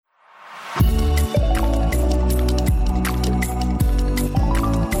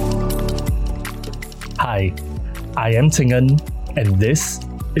Hi, I am Tingan, and this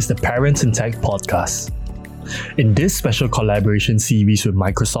is the Parents in Tech podcast. In this special collaboration series with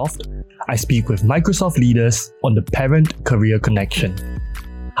Microsoft, I speak with Microsoft leaders on the parent-career connection,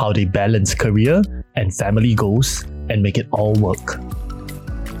 how they balance career and family goals and make it all work.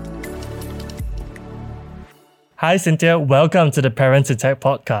 Hi Cynthia, welcome to the Parents in Tech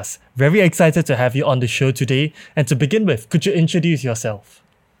podcast. Very excited to have you on the show today. And to begin with, could you introduce yourself?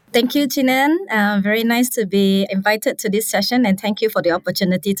 Thank you, Chinan. Very nice to be invited to this session, and thank you for the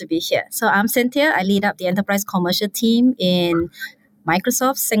opportunity to be here. So I'm Cynthia. I lead up the enterprise commercial team in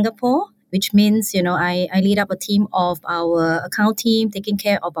Microsoft Singapore, which means, I lead up a team of our account team taking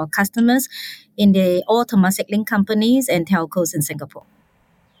care of our customers in all Temasek Link companies and telcos in Singapore.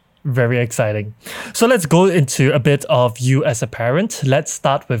 Very exciting. So let's go into a bit of you as a parent. Let's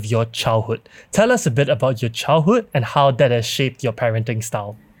start with your childhood. Tell us a bit about your childhood and how that has shaped your parenting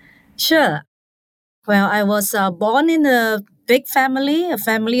style. Sure. Well, I was born in a big family, a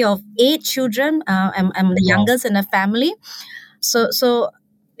family of 8 children. I'm the youngest in the family. So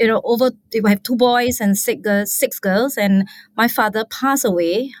we have 2 boys and 6 girls. And my father passed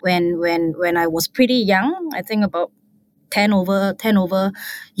away when I was pretty young. I think about 10 over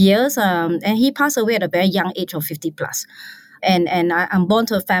years. And he passed away at a very young age of 50 plus. And I'm born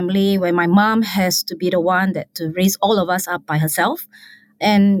to a family where my mom has to be the one to raise all of us up by herself.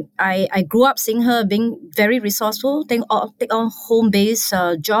 And I grew up seeing her being very resourceful, take on home-based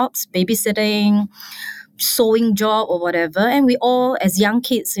jobs, babysitting, sewing job or whatever. And we all, as young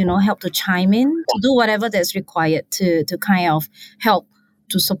kids, help to chime in, to do whatever that's required to kind of help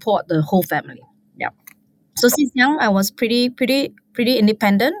to support the whole family. Yeah. So since young, I was pretty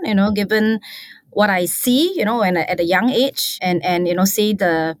independent, given what I see, at a young age and see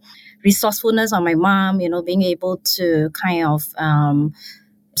the resourcefulness of my mom, being able to kind of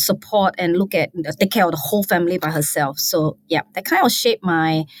support and take care of the whole family by herself. So yeah, that kind of shaped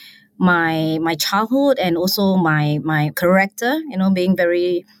my childhood and also my character, being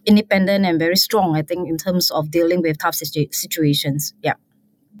very independent and very strong, I think, in terms of dealing with tough situations. Yeah.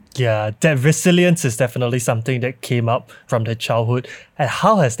 Yeah, that resilience is definitely something that came up from the childhood. And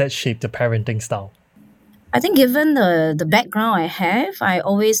how has that shaped the parenting style? I think given the background I have, I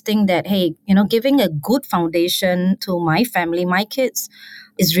always think that, hey, giving a good foundation to my family, my kids,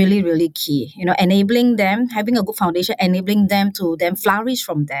 is really, really key. Enabling them, having a good foundation, enabling them to then flourish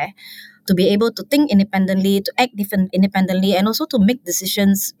from there, to be able to think independently, to act independently, and also to make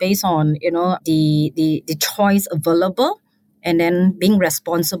decisions based on, the choice available, and then being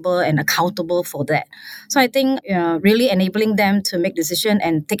responsible and accountable for that. So I think really enabling them to make decisions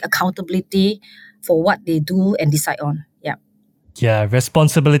and take accountability for what they do and decide on. Yeah. Yeah,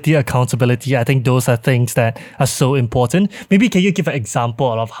 responsibility, accountability. I think those are things that are so important. Maybe can you give an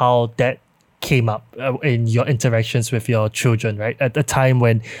example of how that came up in your interactions with your children, right? At the time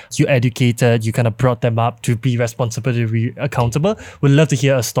when you educated, you kind of brought them up to be responsible, to be accountable. We'd love to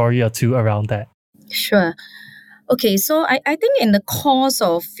hear a story or two around that. Sure. Okay, so I think in the course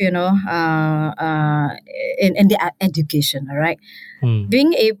of, in the education, all right,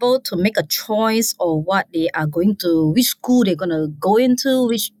 being able to make a choice of what they are going to, which school they're going to go into,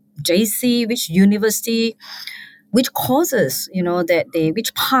 which JC, which university, which courses,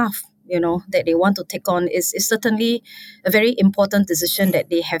 which path, that they want to take on is certainly a very important decision that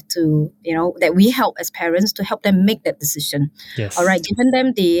they have to, that we help as parents to help them make that decision. Yes. All right,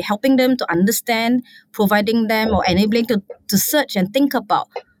 helping them to understand, providing them or enabling to search and think about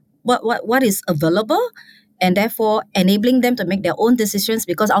what is available, and therefore enabling them to make their own decisions,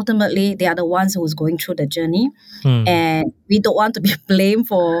 because ultimately they are the ones who is going through the journey. And we don't want to be blamed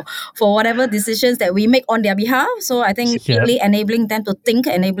for whatever decisions that we make on their behalf. So I think really enabling them to think,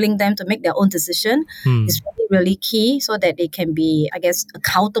 enabling them to make their own decision is really, really key, so that they can be, I guess,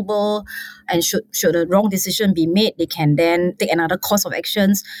 accountable, and should a wrong decision be made, they can then take another course of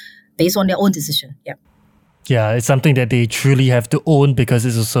actions based on their own decision. Yeah. Yeah, it's something that they truly have to own because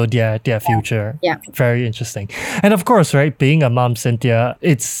it's also their future. Yeah. Very interesting. And of course, right, being a mom, Cynthia,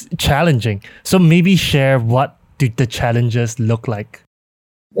 it's challenging. So maybe share, what do the challenges look like?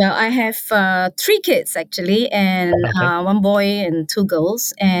 Well, I have 3 kids actually, and 1 boy and 2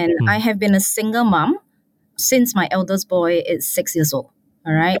 girls. And I have been a single mom since my eldest boy is 6 years old.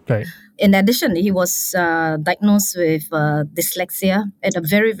 All right. Right. In addition, he was diagnosed with dyslexia at a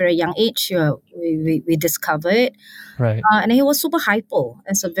very, very young age. We discovered it. Right. And he was super hypo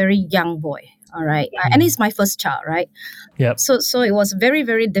as a very young boy. All right. And he's my first child, right? Yep. So it was very,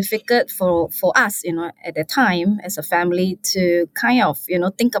 very difficult for us, at the time as a family to kind of,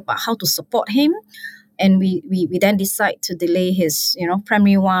 think about how to support him and we then decide to delay his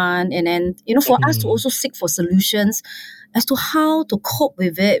primary one, and then for us to also seek for solutions as to how to cope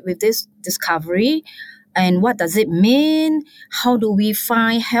with it, with this discovery, and what does it mean, how do we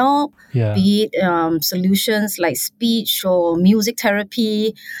find help, Yeah. be it solutions like speech or music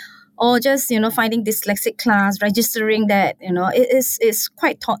therapy, or just finding dyslexic class, registering that, it is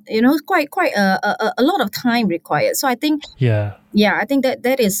quite quite a lot of time required. So I think, Yeah. I think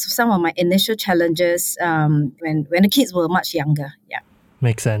that is some of my initial challenges when the kids were much younger. Yeah.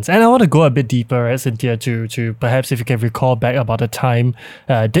 Makes sense. And I want to go a bit deeper, right, Cynthia, to perhaps if you can recall back about the time,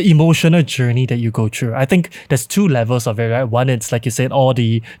 the emotional journey that you go through. I think there's two levels of it, right? One, it's like you said, all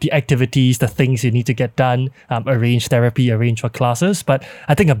the activities, the things you need to get done, arrange therapy, arrange for classes. But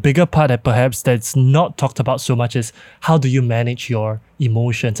I think a bigger part that perhaps that's not talked about so much is how do you manage your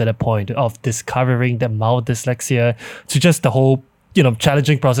emotions at a point of discovering that mild dyslexia to just the whole,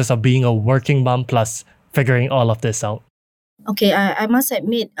 challenging process of being a working mom plus figuring all of this out. Okay, I must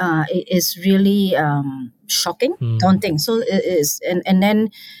admit, it is really shocking, daunting. So it is, and then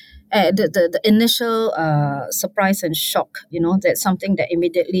the initial surprise and shock, that's something that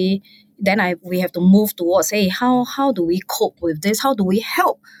immediately then we have to move towards. Hey, how do we cope with this? How do we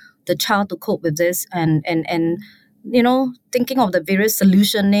help the child to cope with this? And thinking of the various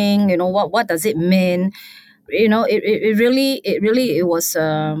solutioning. What does it mean? It was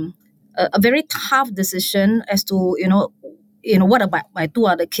a very tough decision as to what about my two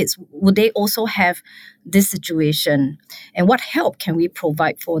other kids? Would they also have this situation? And what help can we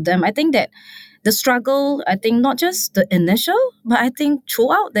provide for them? I think that the struggle, I think not just the initial, but I think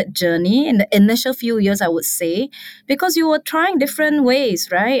throughout that journey, in the initial few years, I would say, because you were trying different ways,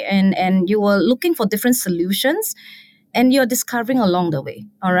 right? And you were looking for different solutions, and you're discovering along the way.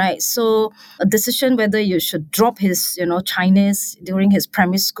 All right. So a decision whether you should drop his, Chinese during his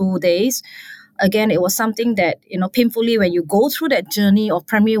primary school days. Again, it was something that, painfully, when you go through that journey of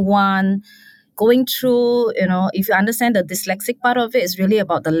primary one, going through, if you understand the dyslexic part of it, is really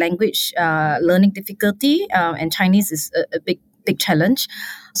about the language learning difficulty, and Chinese is a big challenge.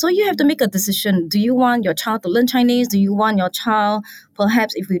 So you have to make a decision. Do you want your child to learn Chinese? Do you want your child,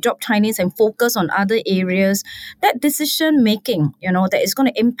 perhaps if we drop Chinese and focus on other areas? That decision making, that is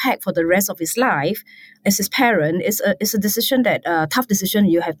going to impact for the rest of his life as his parent is a decision that tough decision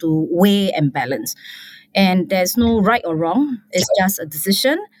you have to weigh and balance. And there's no right or wrong. It's just a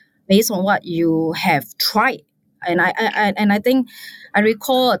decision based on what you have tried. And I think I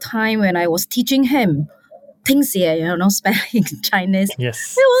recall a time when I was teaching him things here, spelling in Chinese.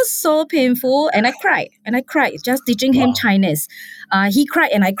 Yes. It was so painful, and I cried just teaching him Chinese. He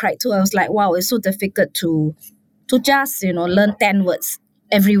cried and I cried too. I was like, wow, it's so difficult to just learn 10 words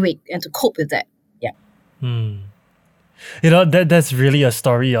every week and to cope with that. Yeah. That's really a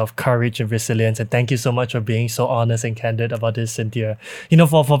story of courage and resilience. And thank you so much for being so honest and candid about this, Cynthia.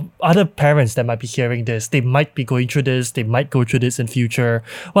 For other parents that might be hearing this, they might be going through this, they might go through this in future.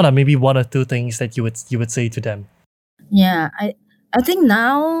 What are maybe one or two things that you would say to them? Yeah, I think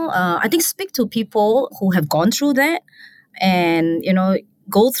now, I think speak to people who have gone through that, and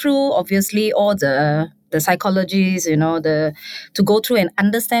go through obviously all the psychologies, to go through and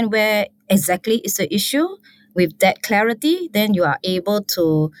understand where exactly is the issue. With that clarity, then you are able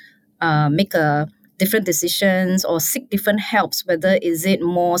to make a different decisions or seek different helps, whether is it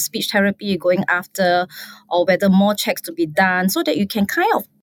more speech therapy you're going after, or whether more checks to be done, so that you can kind of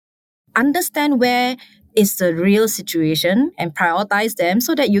understand where is the real situation and prioritize them,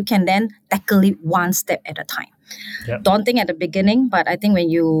 so that you can then tackle it one step at a time. Yep. Daunting at the beginning, but I think when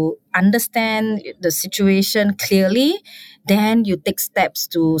you understand the situation clearly, then you take steps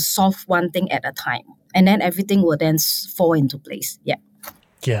to solve one thing at a time, and then everything will then fall into place. Yeah.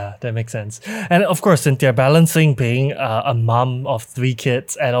 Yeah, that makes sense. And of course, Cynthia, balancing being a mom of 3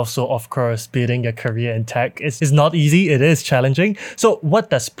 kids and also, of course, building a career in tech is not easy. It is challenging. So what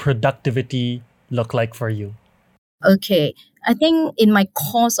does productivity look like for you? Okay. I think in my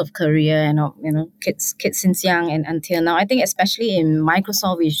course of career, kids since young and until now, I think especially in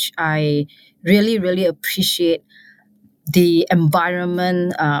Microsoft, which I really, really appreciate the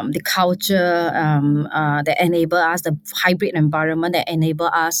environment, the culture that enable us, the hybrid environment that enable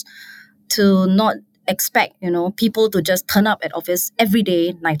us to not expect, people to just turn up at office every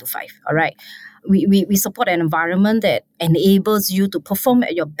day, 9 to 5. All right. We support an environment that enables you to perform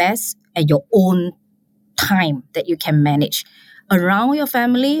at your best at your own time that you can manage around your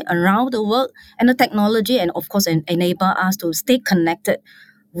family, around the work, and the technology, and of course, enable us to stay connected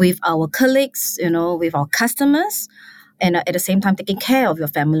with our colleagues, with our customers, and at the same time taking care of your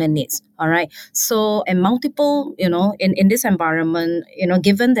family needs. All right. So, and multiple, in this environment,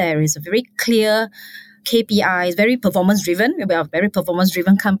 given there is a very clear KPIs, very performance driven. We are a very performance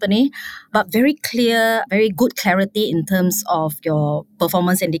driven company, but very clear, very good clarity in terms of your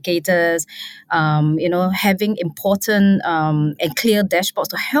performance indicators, having important and clear dashboards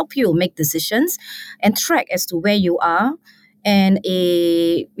to help you make decisions and track as to where you are, and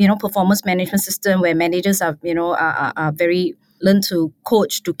a performance management system where managers are very learn to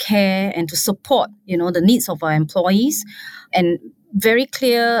coach, to care, and to support the needs of our employees, and very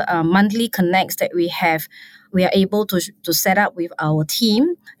clear monthly connects that we are able to set up with our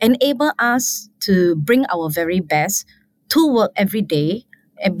team, enable us to bring our very best to work every day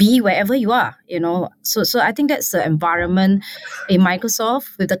and be wherever you are. So I think that's the environment in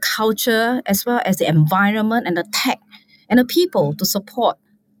Microsoft, with the culture as well as the environment and the tech and the people to support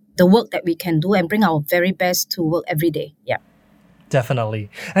the work that we can do and bring our very best to work every day. Yeah. Definitely.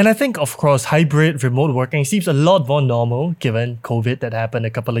 And I think, of course, hybrid remote working seems a lot more normal given COVID that happened a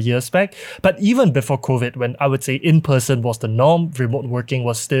couple of years back. But even before COVID, when I would say in-person was the norm, remote working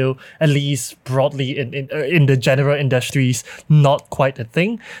was still, at least broadly in the general industries, not quite a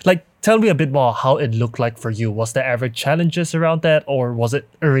thing. Like, tell me a bit more how it looked like for you. Was there ever challenges around that, or was it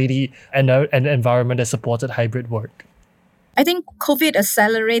already an environment that supported hybrid work? I think COVID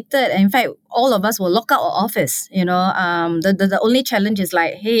accelerated. In fact, all of us were locked out of office. The only challenge is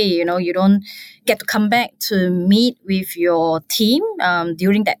like, hey, you don't get to come back to meet with your team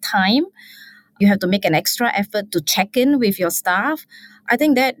during that time. You have to make an extra effort to check in with your staff. I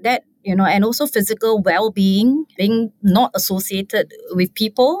think that and also physical well-being, being not associated with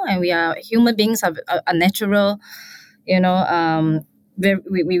people, and we are human beings, are natural,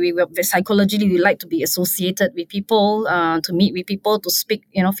 we psychologically we like to be associated with people, to meet with people, to speak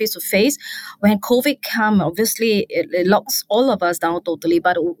face to face. When COVID came, obviously it locks all of us down totally,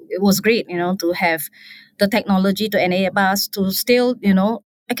 but it was great to have the technology to enable us to still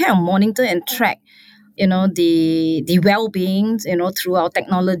I kind of monitor and track the well-being through our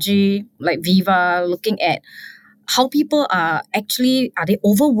technology like Viva, looking at how people are they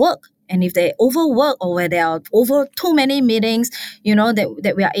overworked. And if they overwork, or where there are over too many meetings,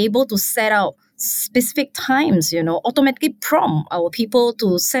 that we are able to set out specific times, automatically prompt our people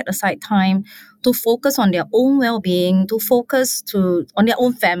to set aside time to focus on their own well-being, to focus on their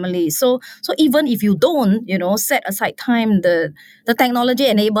own family. So even if you don't, set aside time, the technology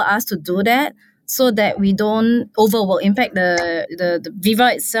enable us to do that, so that we don't overwork. In fact, the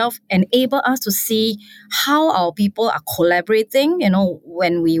Viva itself enable us to see how our people are collaborating,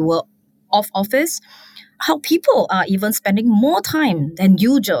 when we were off office, how people are even spending more time than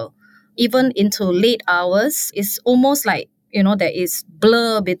usual, even into late hours. It's almost like, there is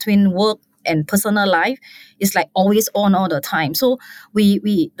blur between work and personal life. It's like always on all the time. So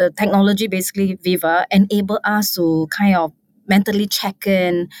the technology, basically Viva, enable us to kind of mentally check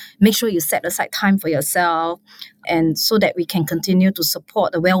in, make sure you set aside time for yourself, and so that we can continue to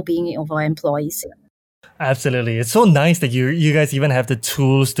support the well-being of our employees. Absolutely. It's so nice that you guys even have the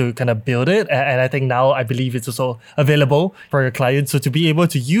tools to kind of build it. And I think now I believe it's also available for your clients. So to be able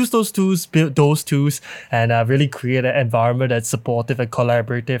to use those tools, build those tools, and really create an environment that's supportive and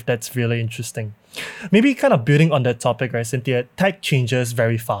collaborative, that's really interesting. Maybe kind of building on that topic, right, Cynthia, tech changes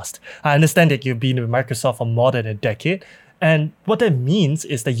very fast. I understand that you've been with Microsoft for more than a decade. And what that means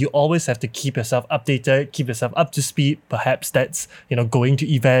is that you always have to keep yourself updated, keep yourself up to speed. Perhaps that's, going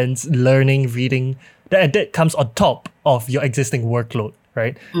to events, learning, reading. That comes on top of your existing workload,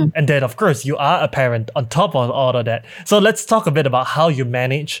 right? And then, of course, you are a parent on top of all of that. So let's talk a bit about how you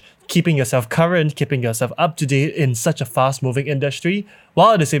manage keeping yourself current, keeping yourself up to date in such a fast-moving industry,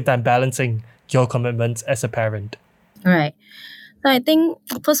 while at the same time balancing your commitments as a parent. Right. So I think,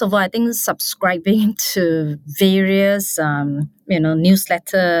 first of all, subscribing to various,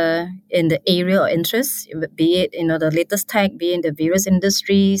 newsletter in the area of interest, be it, the latest tech, be in the various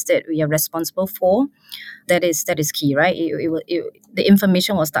industries that we are responsible for, that is key, right? The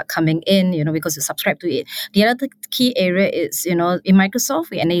information will start coming in, because you subscribe to it. The other key area is, in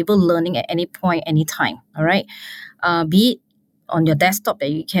Microsoft, we enable learning at any point, anytime, all right? Be it on your desktop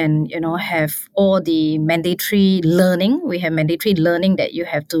that you can, have all the mandatory learning. We have mandatory learning that you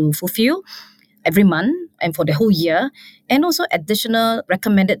have to fulfill every month and for the whole year, and also additional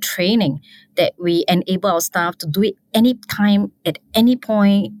recommended training that we enable our staff to do it anytime at any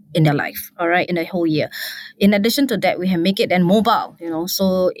point in their life, all right, in the whole year. In addition to that, we have make it then mobile,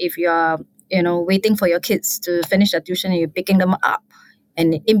 so if you are, waiting for your kids to finish their tuition and you're picking them up,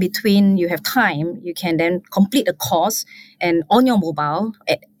 and in between you have time, you can then complete the course and on your mobile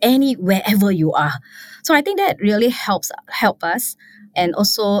at wherever you are. So I think that really help us. And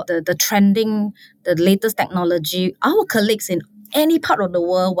also the trending, the latest technology, our colleagues in any part of the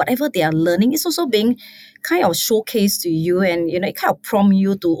world, whatever they are learning is also being kind of showcased to you, and it kind of prompt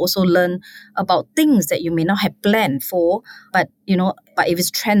you to also learn about things that you may not have planned for, but but if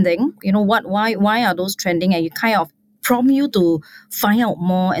it's trending, why are those trending, and you kind of prompt you to find out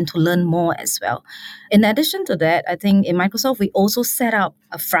more and to learn more as well. In addition to that, I think in Microsoft we also set up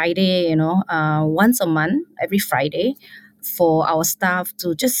a Friday, once a month, every Friday, for our staff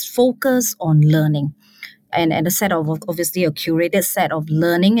to just focus on learning, and a set of, obviously, a curated set of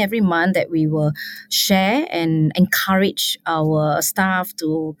learning every month that we will share and encourage our staff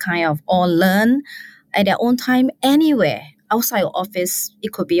to kind of all learn at their own time anywhere outside of office.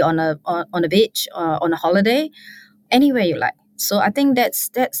 It could be on a beach, on a holiday, anywhere you like. So I think that's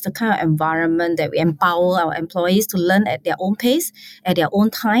the kind of environment that we empower our employees to learn at their own pace, at their own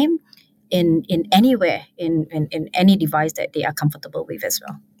time, in anywhere, in any device that they are comfortable with as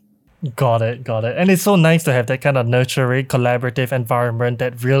well. Got it, got it. And it's so nice to have that kind of nurturing, collaborative environment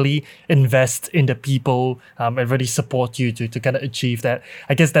that really invests in the people, and really support you to kind of achieve that.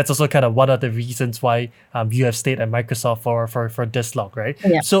 I guess that's also kind of one of the reasons why you have stayed at Microsoft for this long, right?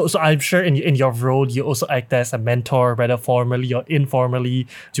 Yeah. So I'm sure in your role, you also act as a mentor, whether formally or informally,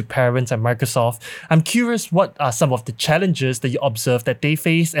 to parents at Microsoft. I'm curious, what are some of the challenges that you observe that they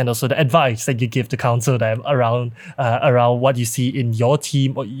face, and also the advice that you give to counsel them around what you see in your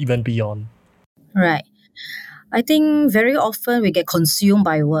team or even beyond? Right. I think very often we get consumed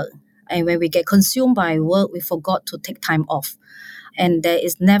by work. And when we get consumed by work, we forgot to take time off. And there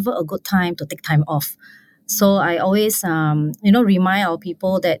is never a good time to take time off. So I always, remind our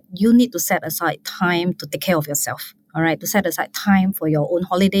people that you need to set aside time to take care of yourself. All right. To set aside time for your own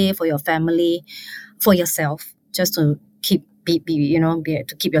holiday, for your family, for yourself, just to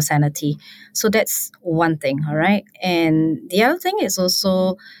to keep your sanity. So that's one thing. All right. And the other thing is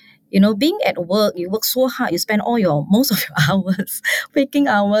also, being at work, you work so hard, you spend most of your hours, waking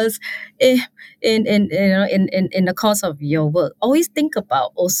hours, in the course of your work. Always think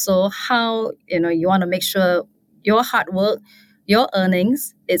about also how you want to make sure your hard work, your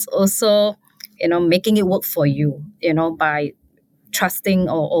earnings, is also making it work for you. By trusting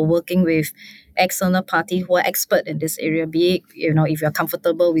or working with external party who are expert in this area, be it, if you're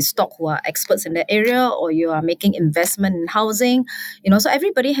comfortable with stock who are experts in that area, or you are making investment in housing, so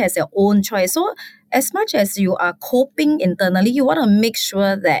everybody has their own choice. So as much as you are coping internally, you want to make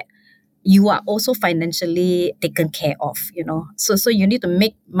sure that you are also financially taken care of, so you need to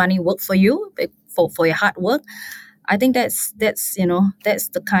make money work for you, for your hard work. I think that's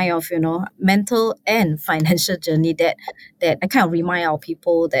the kind of mental and financial journey that I kind of remind our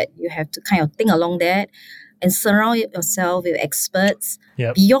people, that you have to kind of think along that, and surround yourself with experts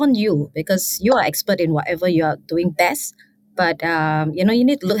Yep. beyond you, because you are expert in whatever you are doing best. But you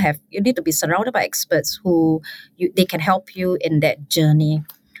need to be surrounded by experts who they can help you in that journey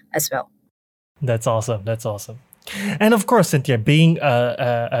as well. That's awesome. That's awesome. And of course, Cynthia, being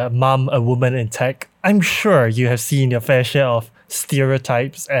a mom, a woman in tech, I'm sure you have seen your fair share of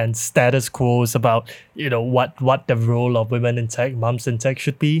stereotypes and status quos about, what the role of women in tech, moms in tech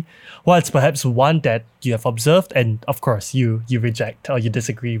should be. What's perhaps one that you have observed and, of course, you reject or you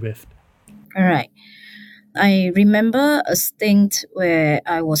disagree with? All right. I remember a stint where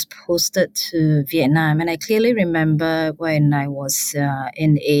I was posted to Vietnam, and I clearly remember when I was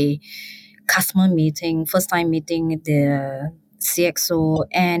in a customer meeting, first time meeting the CXO,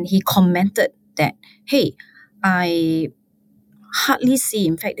 and he commented that, hey, I hardly see,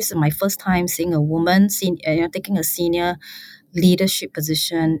 in fact, this is my first time seeing a woman taking a senior leadership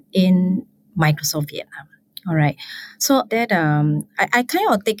position in Microsoft Vietnam. All right. So that I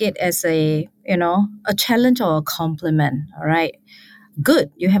kind of take it as a challenge or a compliment. All right.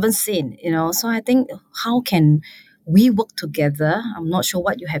 Good. You haven't seen, So I think, how can we work together? I'm not sure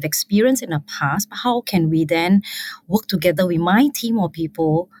what you have experienced in the past, but how can we then work together with my team of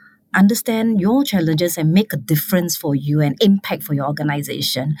people, understand your challenges and make a difference for you and impact for your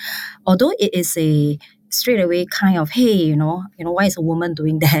organization? Although it is a straight away kind of, hey, why is a woman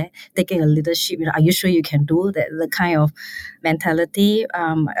doing that, taking a leadership? Are you sure you can do that? The kind of mentality,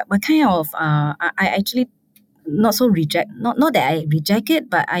 but kind of, I actually not so reject, not that I reject it,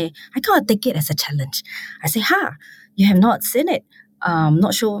 but I kind of take it as a challenge. I say, you have not seen it.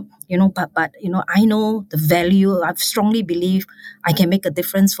 Not sure, but I know the value. I strongly believe I can make a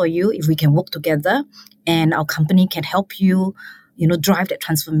difference for you if we can work together, and our company can help you, drive that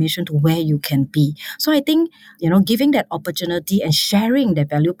transformation to where you can be. So I think, giving that opportunity and sharing that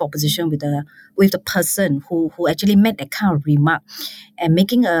value proposition with the person who actually made that kind of remark, and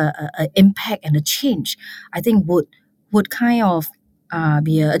making a impact and a change, I think would kind of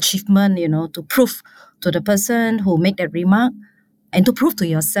be an achievement, to prove to the person who made that remark and to prove to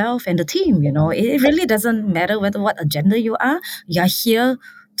yourself and the team, it really doesn't matter what agenda you are. You're here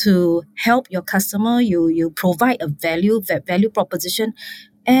to help your customer. You provide a value proposition,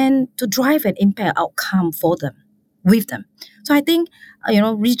 and to drive an impact outcome for them, with them. So I think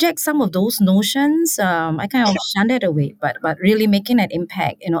reject some of those notions. I kind of shun that away, but really making an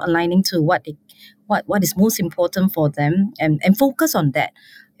impact, aligning to what is most important for them, and focus on that,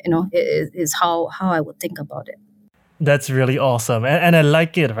 is how I would think about it. That's really awesome. And I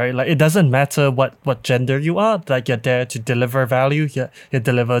like it, right? Like, it doesn't matter what gender you are, like, you're there to deliver value, you're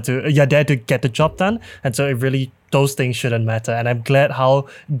there to get the job done. And so it really, those things shouldn't matter. And I'm glad how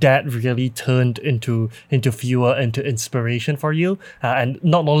that really turned into fuel, into inspiration for you. And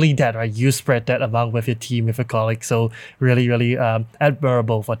not only that, right? You spread that along with your team, with your colleagues. So really, really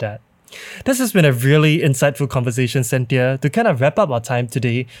admirable for that. This has been a really insightful conversation, Cynthia. To kind of wrap up our time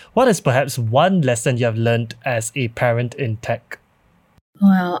today, what is perhaps one lesson you have learned as a parent in tech?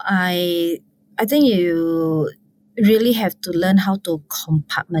 Well, I think you really have to learn how to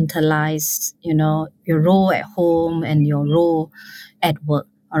compartmentalize, your role at home and your role at work.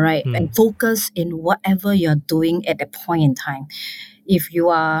 All right, and focus in whatever you're doing at that point in time. If you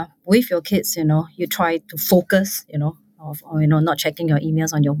are with your kids, you try to focus, not checking your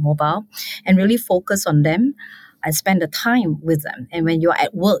emails on your mobile, and really focus on them and spend the time with them. And when you're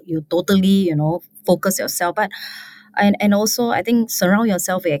at work, you totally, focus yourself. But and also, I think, surround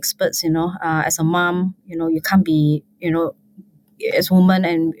yourself with experts. As a mom, you can't be, as a woman,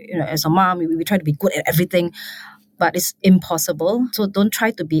 and as a mom, we try to be good at everything, but it's impossible. So don't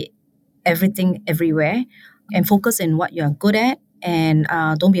try to be everything everywhere, and focus in what you're good at, and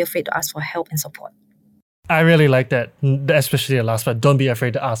don't be afraid to ask for help and support. I really like that, especially the last part. Don't be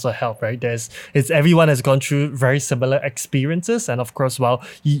afraid to ask for help, right? Everyone has gone through very similar experiences, and of course, while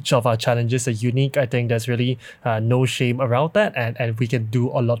each of our challenges are unique, I think there's really no shame around that, and we can do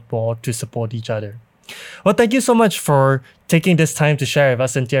a lot more to support each other. Well, thank you so much for taking this time to share with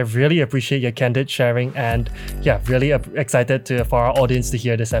us, Cynthia. I really appreciate your candid sharing, and really excited for our audience to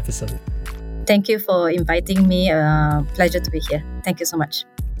hear this episode. Thank you for inviting me. Pleasure to be here. Thank you so much.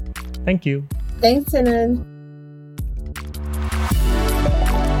 Thank you. Thanks, Sinan.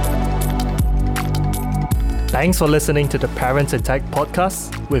 Thanks for listening to the Parents in Tech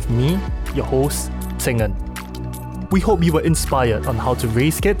podcast with me, your host, Tingan. We hope you were inspired on how to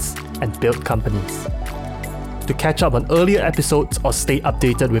raise kids and build companies. To catch up on earlier episodes or stay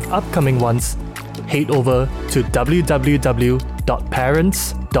updated with upcoming ones, head over to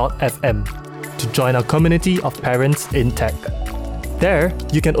www.parents.fm to join our community of parents in tech. There,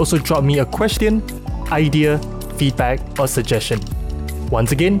 you can also drop me a question, idea, feedback, or suggestion.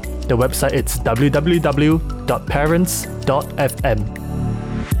 Once again, the website is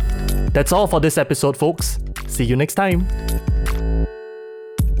www.parents.fm. That's all for this episode, folks. See you next time.